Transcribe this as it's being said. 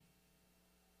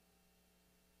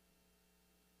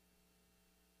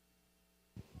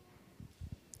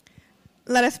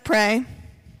Let us pray.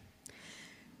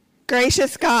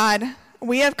 Gracious God,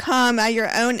 we have come at your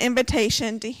own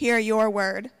invitation to hear your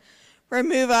word.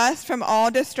 Remove us from all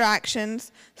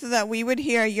distractions so that we would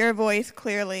hear your voice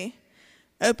clearly.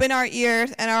 Open our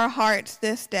ears and our hearts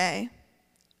this day.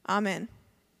 Amen.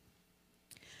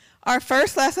 Our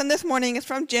first lesson this morning is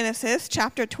from Genesis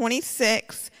chapter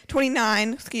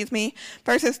 29,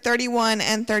 verses 31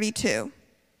 and 32.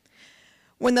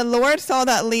 When the Lord saw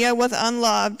that Leah was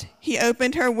unloved, he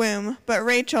opened her womb, but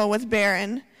Rachel was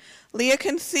barren. Leah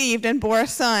conceived and bore a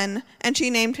son, and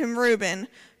she named him Reuben,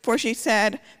 for she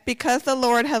said, "Because the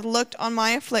Lord has looked on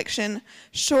my affliction,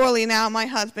 surely now my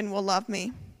husband will love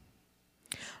me."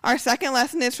 Our second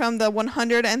lesson is from the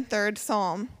 103rd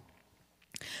Psalm.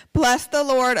 Bless the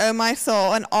Lord, O my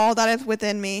soul, and all that is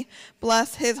within me.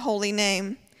 Bless his holy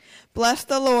name. Bless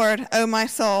the Lord, O my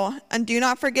soul, and do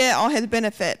not forget all his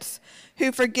benefits,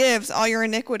 who forgives all your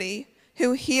iniquity,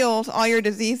 who heals all your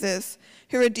diseases,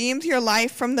 who redeems your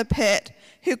life from the pit,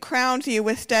 who crowns you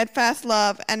with steadfast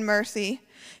love and mercy,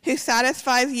 who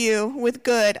satisfies you with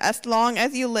good as long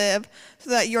as you live,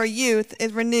 so that your youth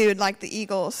is renewed like the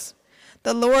eagles.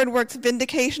 The Lord works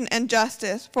vindication and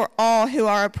justice for all who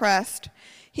are oppressed.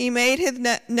 He made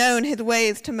known his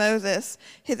ways to Moses,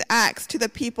 his acts to the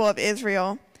people of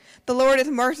Israel. The Lord is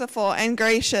merciful and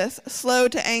gracious, slow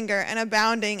to anger, and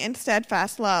abounding in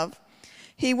steadfast love.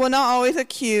 He will not always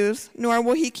accuse, nor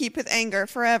will he keep his anger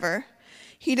forever.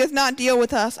 He does not deal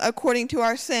with us according to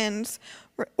our sins,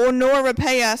 nor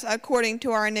repay us according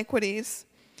to our iniquities.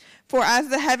 For as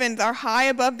the heavens are high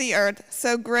above the earth,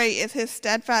 so great is his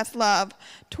steadfast love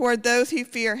toward those who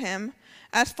fear him.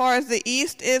 As far as the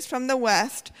east is from the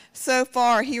west, so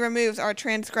far he removes our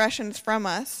transgressions from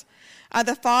us. As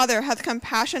the Father has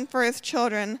compassion for his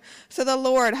children, so the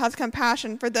Lord has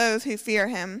compassion for those who fear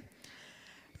him.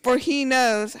 For he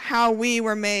knows how we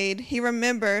were made. He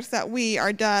remembers that we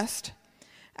are dust.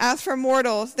 As for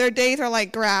mortals, their days are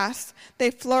like grass.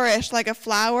 They flourish like a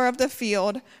flower of the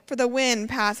field, for the wind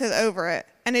passes over it,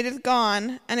 and it is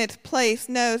gone, and its place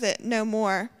knows it no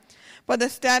more. But the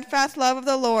steadfast love of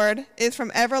the Lord is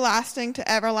from everlasting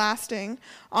to everlasting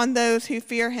on those who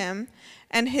fear him,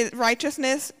 and his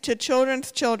righteousness to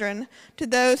children's children, to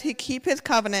those who keep his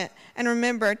covenant and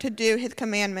remember to do his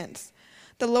commandments.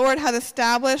 The Lord has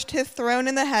established his throne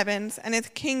in the heavens, and his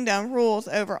kingdom rules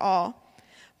over all.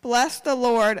 Bless the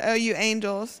Lord, O you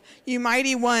angels, you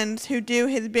mighty ones who do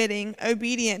his bidding,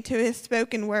 obedient to his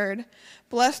spoken word.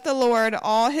 Bless the Lord,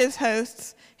 all his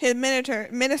hosts, his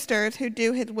ministers who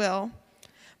do his will.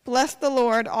 Bless the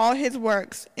Lord, all his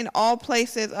works, in all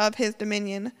places of his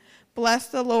dominion. Bless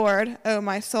the Lord, O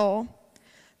my soul.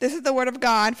 This is the word of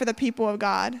God for the people of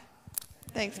God.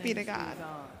 Thanks be to God.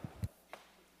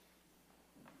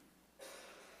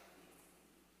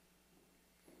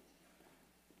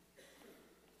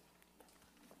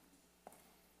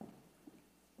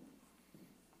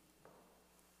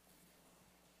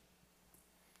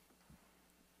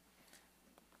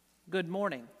 Good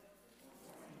morning.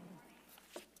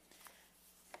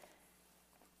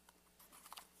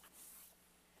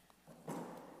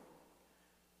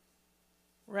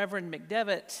 Reverend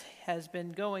McDevitt has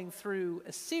been going through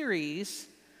a series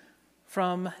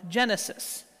from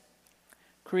Genesis.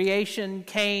 Creation,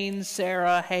 Cain,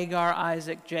 Sarah, Hagar,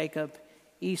 Isaac, Jacob,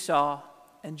 Esau,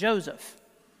 and Joseph.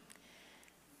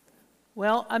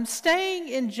 Well, I'm staying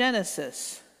in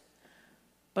Genesis,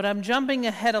 but I'm jumping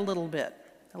ahead a little bit.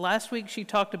 Last week she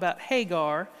talked about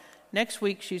Hagar. Next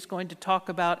week she's going to talk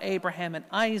about Abraham and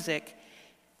Isaac.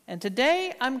 And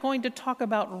today I'm going to talk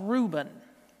about Reuben.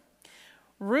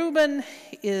 Reuben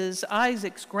is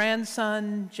Isaac's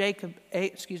grandson,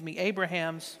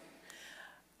 Abraham's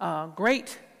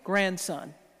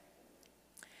great-grandson.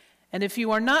 And if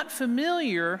you are not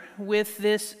familiar with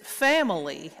this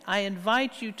family, I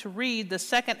invite you to read the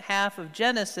second half of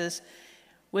Genesis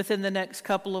within the next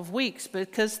couple of weeks,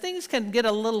 because things can get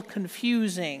a little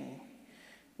confusing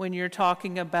when you're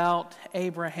talking about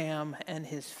Abraham and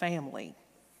his family.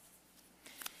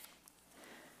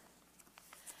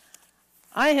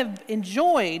 I have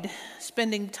enjoyed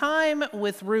spending time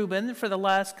with Reuben for the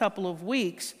last couple of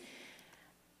weeks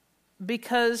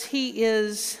because he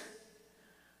is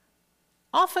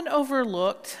often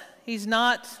overlooked. He's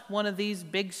not one of these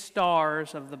big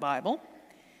stars of the Bible.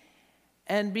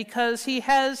 And because he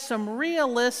has some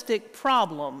realistic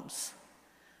problems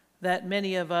that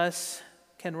many of us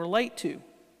can relate to,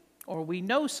 or we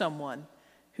know someone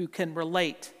who can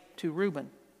relate to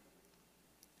Reuben.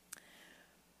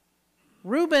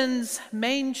 Reuben's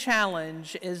main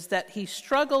challenge is that he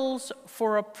struggles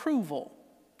for approval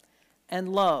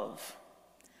and love.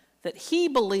 that he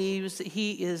believes that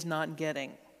he is not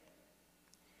getting.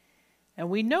 And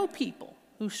we know people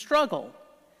who struggle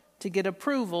to get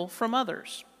approval from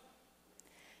others.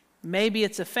 Maybe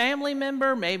it's a family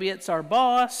member, maybe it's our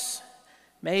boss,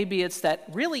 maybe it's that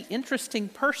really interesting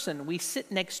person we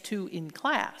sit next to in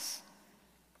class.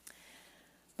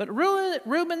 But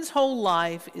Reuben's whole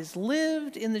life is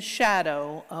lived in the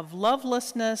shadow of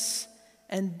lovelessness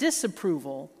and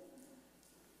disapproval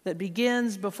that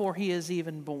begins before he is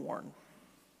even born.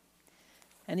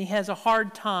 And he has a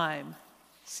hard time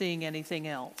seeing anything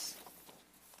else.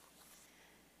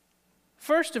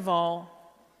 First of all,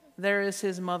 there is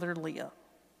his mother Leah.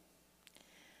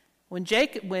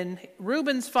 When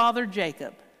Reuben's father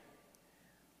Jacob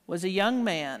was a young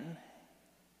man,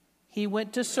 he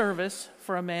went to service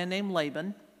for a man named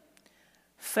Laban,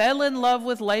 fell in love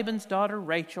with Laban's daughter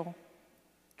Rachel,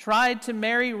 tried to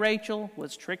marry Rachel,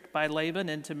 was tricked by Laban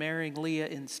into marrying Leah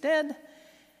instead,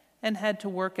 and had to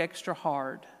work extra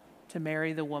hard to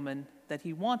marry the woman that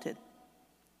he wanted.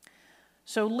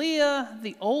 So Leah,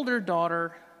 the older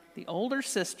daughter, the older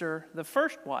sister, the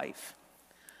first wife,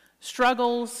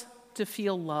 struggles to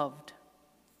feel loved.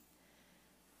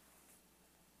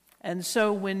 And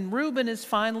so when Reuben is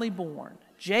finally born,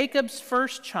 Jacob's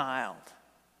first child,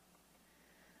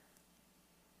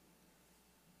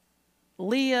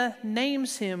 Leah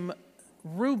names him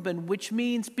Reuben, which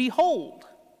means, behold,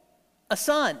 a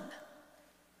son.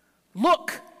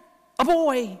 Look, a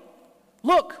boy.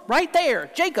 Look, right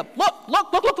there. Jacob, look,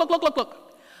 look, look, look, look, look, look,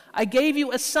 look. I gave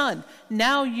you a son.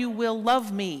 Now you will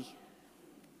love me.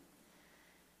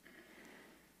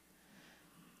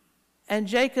 And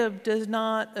Jacob does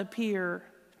not appear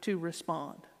to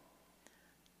respond.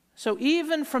 So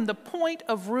even from the point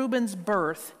of Reuben's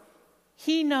birth,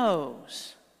 he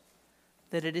knows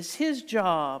that it is his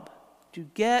job to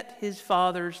get his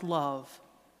father's love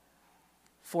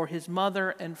for his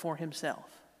mother and for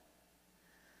himself.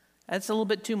 That's a little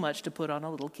bit too much to put on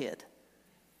a little kid.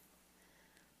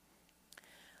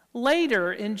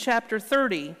 Later in chapter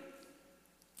 30,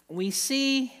 we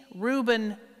see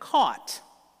Reuben caught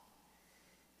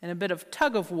in a bit of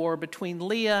tug of war between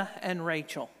Leah and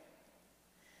Rachel.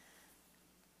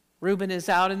 Reuben is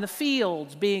out in the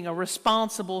fields being a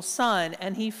responsible son,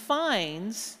 and he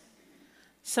finds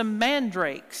some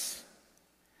mandrakes.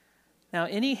 Now,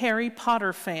 any Harry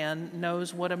Potter fan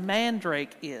knows what a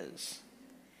mandrake is.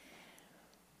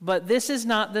 But this is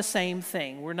not the same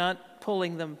thing. We're not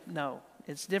pulling them, no.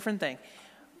 It's a different thing.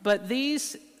 But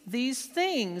these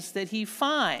things that he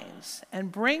finds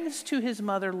and brings to his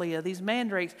mother Leah, these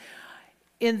mandrakes,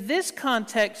 in this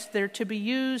context, they're to be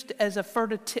used as a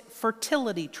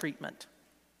fertility treatment.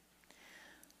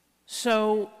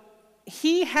 So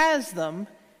he has them,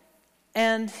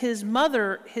 and his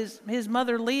mother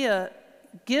Leah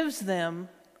gives them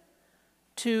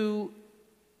to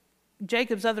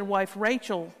Jacob's other wife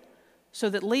Rachel, so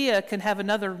that Leah can have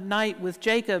another night with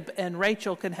Jacob and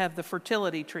Rachel can have the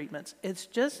fertility treatments. It's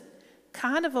just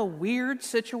kind of a weird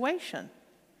situation.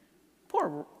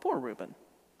 Poor Reuben.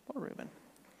 Poor Reuben.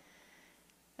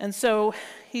 And so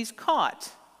he's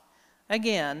caught,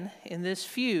 again, in this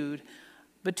feud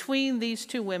between these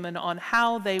two women on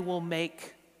how they will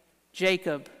make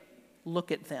Jacob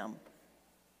look at them.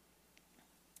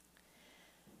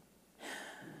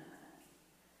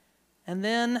 And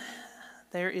then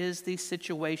there is the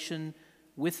situation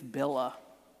with Bilhah.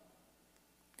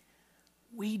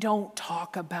 We don't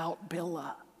talk about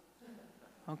Bilhah.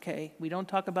 Okay? We don't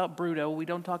talk about Bruto. We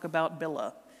don't talk about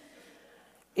Bilhah.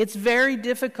 It's very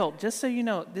difficult. Just so you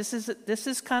know, this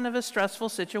is kind of a stressful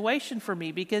situation for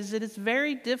me because it is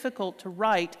very difficult to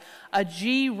write a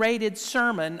G-rated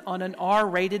sermon on an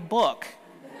R-rated book.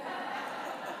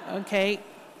 Okay?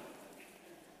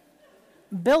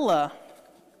 Bilhah,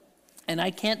 and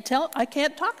I can't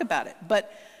talk about it,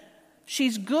 but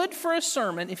she's good for a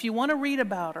sermon. If you want to read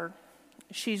about her,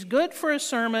 she's good for a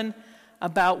sermon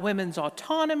about women's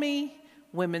autonomy,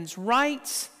 women's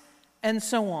rights, and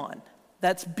so on.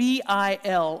 That's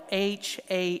Bilhah,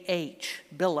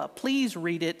 Bilhah. Please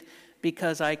read it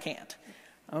because I can't.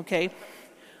 Okay?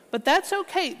 But that's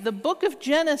okay. The book of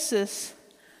Genesis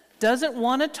doesn't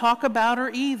want to talk about her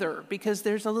either because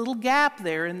there's a little gap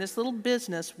there in this little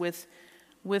business with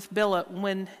Bilhah.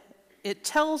 When it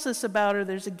tells us about her,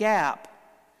 there's a gap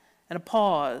and a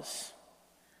pause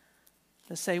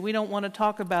to say we don't want to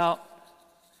talk about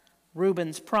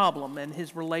Reuben's problem and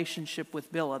his relationship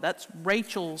with Bilhah. That's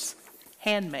Rachel's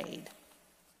handmaid.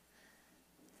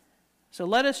 So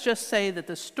let us just say that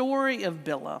the story of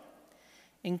Bilhah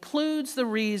includes the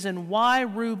reason why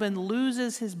Reuben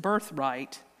loses his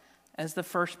birthright as the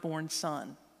firstborn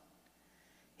son.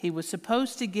 He was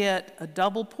supposed to get a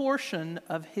double portion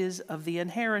of the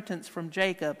inheritance from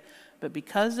Jacob, but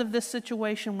because of this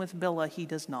situation with Bilhah, he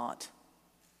does not.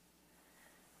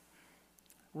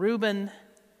 Reuben,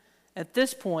 at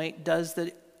this point, does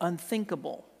the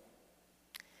unthinkable.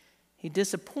 He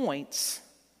disappoints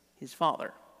his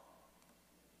father.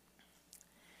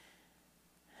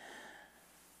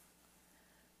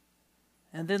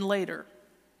 And then later,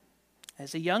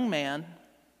 as a young man,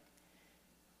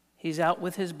 he's out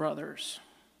with his brothers.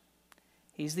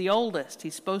 He's the oldest.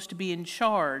 He's supposed to be in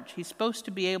charge. He's supposed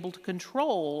to be able to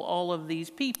control all of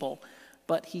these people,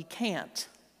 but he can't.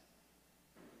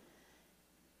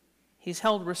 He's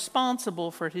held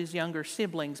responsible for his younger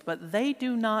siblings, but they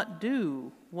do not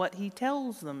do what he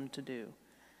tells them to do.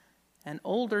 And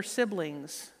older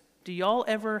siblings, do y'all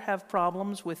ever have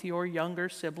problems with your younger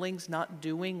siblings not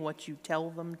doing what you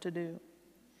tell them to do?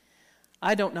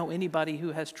 I don't know anybody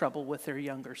who has trouble with their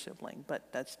younger sibling,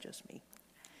 but that's just me.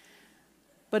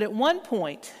 But at one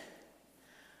point,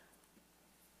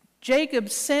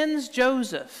 Jacob sends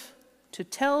Joseph to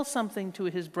tell something to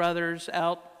his brothers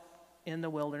out in the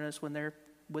wilderness when they're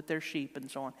with their sheep and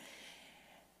so on.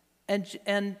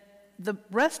 And the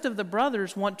rest of the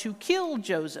brothers want to kill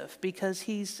Joseph because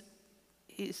he's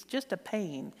just a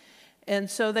pain. And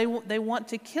so they want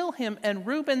to kill him. And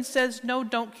Reuben says, no,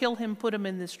 don't kill him. Put him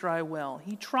in this dry well.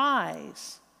 He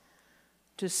tries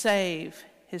to save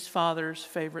his father's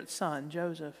favorite son,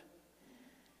 Joseph.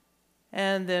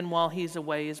 And then while he's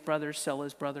away, his brothers sell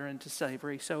his brother into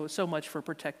slavery. So much for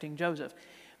protecting Joseph.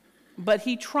 But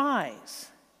he tries.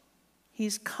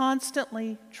 He's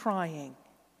constantly trying.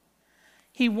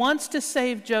 He wants to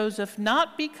save Joseph,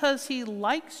 not because he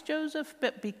likes Joseph,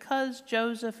 but because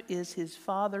Joseph is his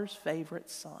father's favorite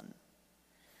son.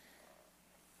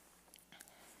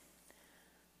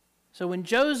 So when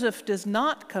Joseph does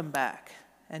not come back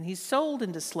and he's sold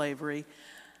into slavery,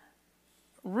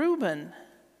 Reuben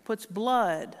puts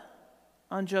blood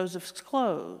on Joseph's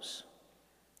clothes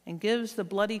and gives the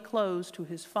bloody clothes to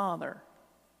his father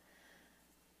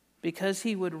because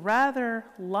he would rather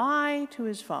lie to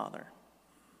his father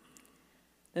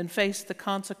than face the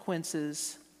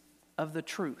consequences of the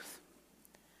truth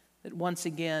that once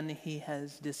again he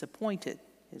has disappointed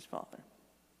his father.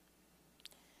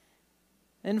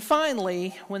 And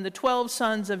finally, when the 12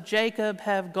 sons of Jacob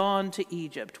have gone to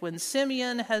Egypt, when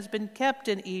Simeon has been kept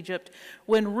in Egypt,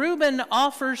 when Reuben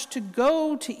offers to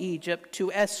go to Egypt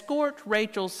to escort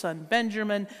Rachel's son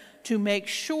Benjamin to make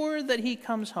sure that he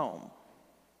comes home,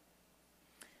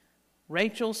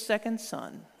 Rachel's second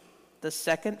son, the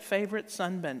second favorite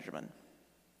son Benjamin,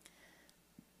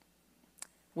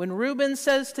 when Reuben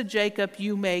says to Jacob,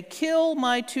 you may kill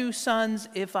my 2 sons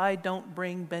if I don't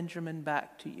bring Benjamin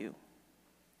back to you,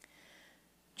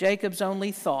 Jacob's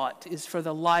only thought is for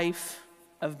the life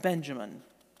of Benjamin,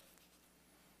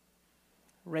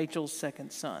 Rachel's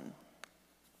second son.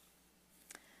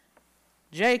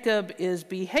 Jacob is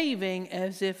behaving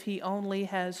as if he only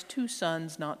has 2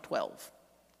 sons, not 12.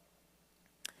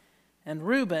 And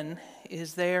Reuben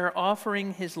is there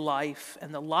offering his life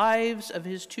and the lives of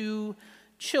his 2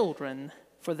 children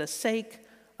for the sake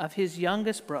of his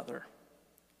youngest brother.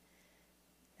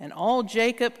 And all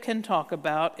Jacob can talk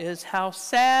about is how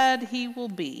sad he will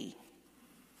be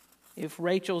if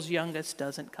Rachel's youngest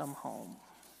doesn't come home.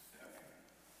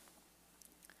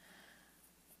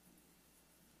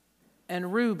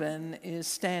 And Reuben is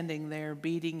standing there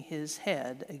beating his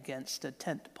head against a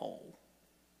tent pole.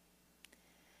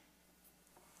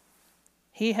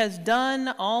 He has done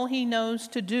all he knows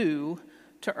to do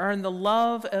to earn the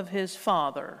love of his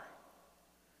father,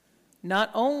 not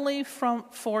only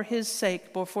for his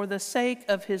sake, but for the sake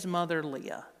of his mother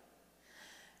Leah.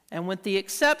 And with the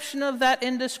exception of that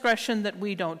indiscretion that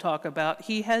we don't talk about,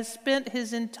 he has spent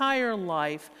his entire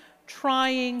life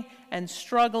trying and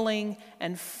struggling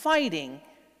and fighting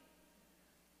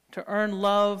to earn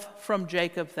love from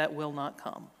Jacob that will not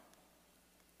come.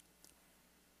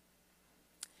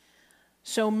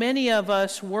 So many of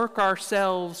us work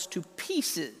ourselves to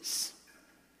pieces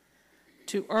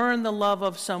to earn the love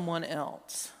of someone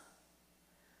else.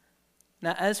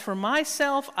 Now, as for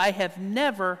myself, I have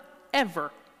never,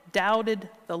 ever doubted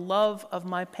the love of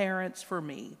my parents for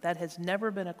me. That has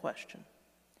never been a question.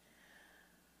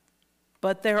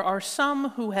 But there are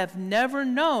some who have never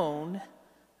known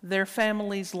their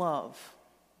family's love.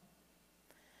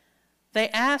 They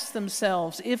ask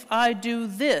themselves, if I do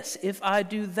this, if I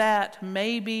do that,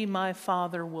 maybe my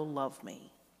father will love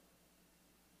me.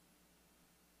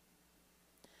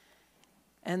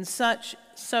 And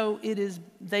so it is,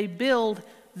 they build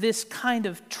this kind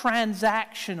of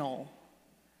transactional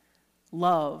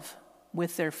love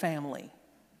with their family.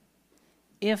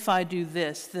 If I do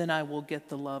this, then I will get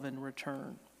the love in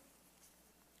return.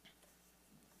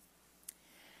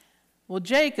 Well,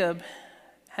 Jacob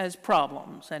has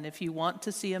problems, and if you want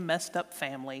to see a messed up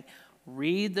family,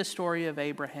 read the story of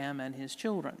Abraham and his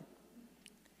children.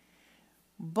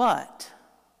 But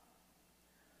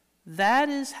that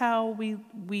is how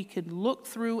we could look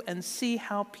through and see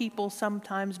how people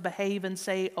sometimes behave and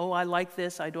say, oh, I like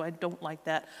this, I don't like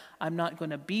that, I'm not going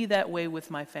to be that way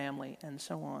with my family, and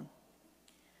so on.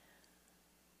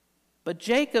 But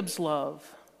Jacob's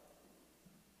love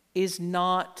is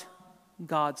not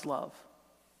God's love.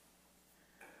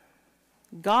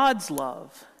 God's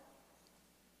love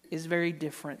is very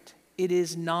different. It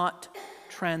is not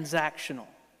transactional.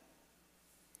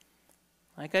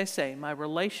 Like I say, my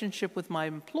relationship with my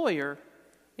employer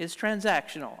is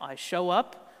transactional. I show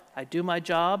up, I do my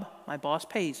job, my boss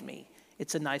pays me.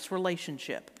 It's a nice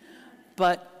relationship.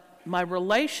 But my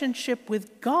relationship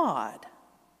with God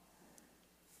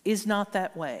is not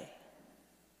that way.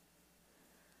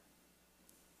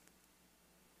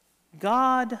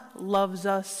 God loves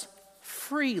us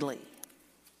freely.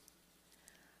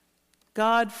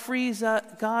 God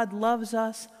loves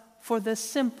us for the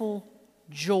simple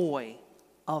joy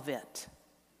of it.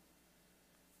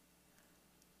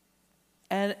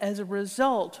 And as a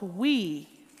result, we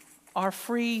are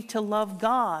free to love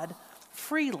God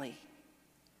freely.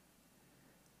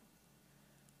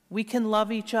 We can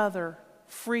love each other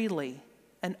freely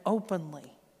and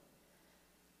openly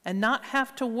and not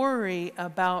have to worry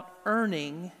about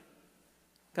earning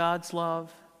God's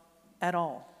love at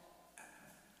all.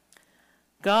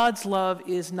 God's love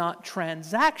is not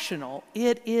transactional,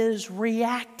 it is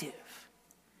reactive.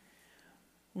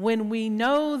 When we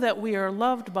know that we are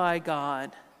loved by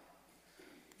God,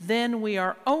 then we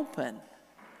are open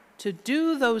to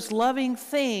do those loving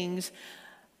things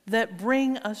that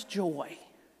bring us joy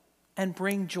and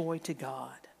bring joy to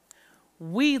God.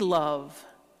 We love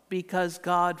because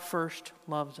God first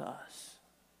loves us.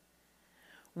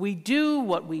 We do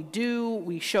what we do.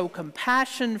 We show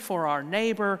compassion for our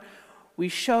neighbor. We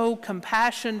show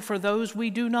compassion for those we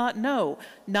do not know,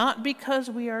 not because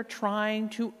we are trying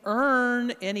to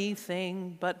earn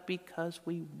anything, but because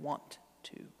we want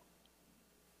to.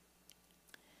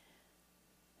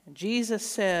 And Jesus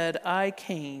said, I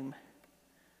came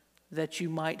that you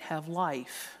might have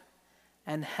life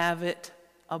and have it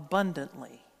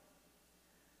abundantly.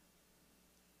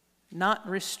 Not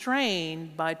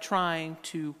restrained by trying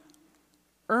to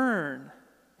earn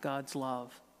God's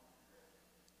love,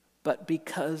 but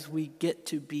because we get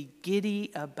to be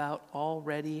giddy about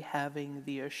already having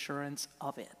the assurance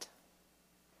of it.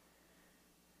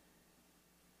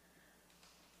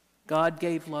 God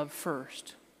gave love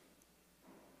first.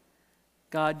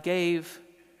 God gave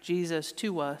Jesus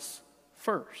to us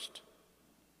first.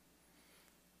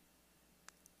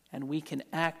 And we can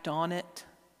act on it,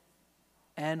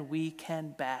 and we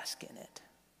can bask in it.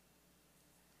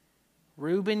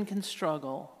 Reuben can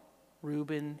struggle.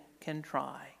 Reuben can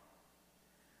try.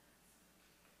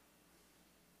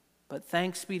 But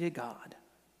thanks be to God,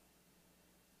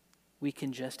 we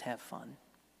can just have fun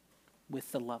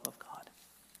with the love of God.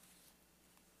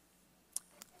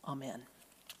 Amen.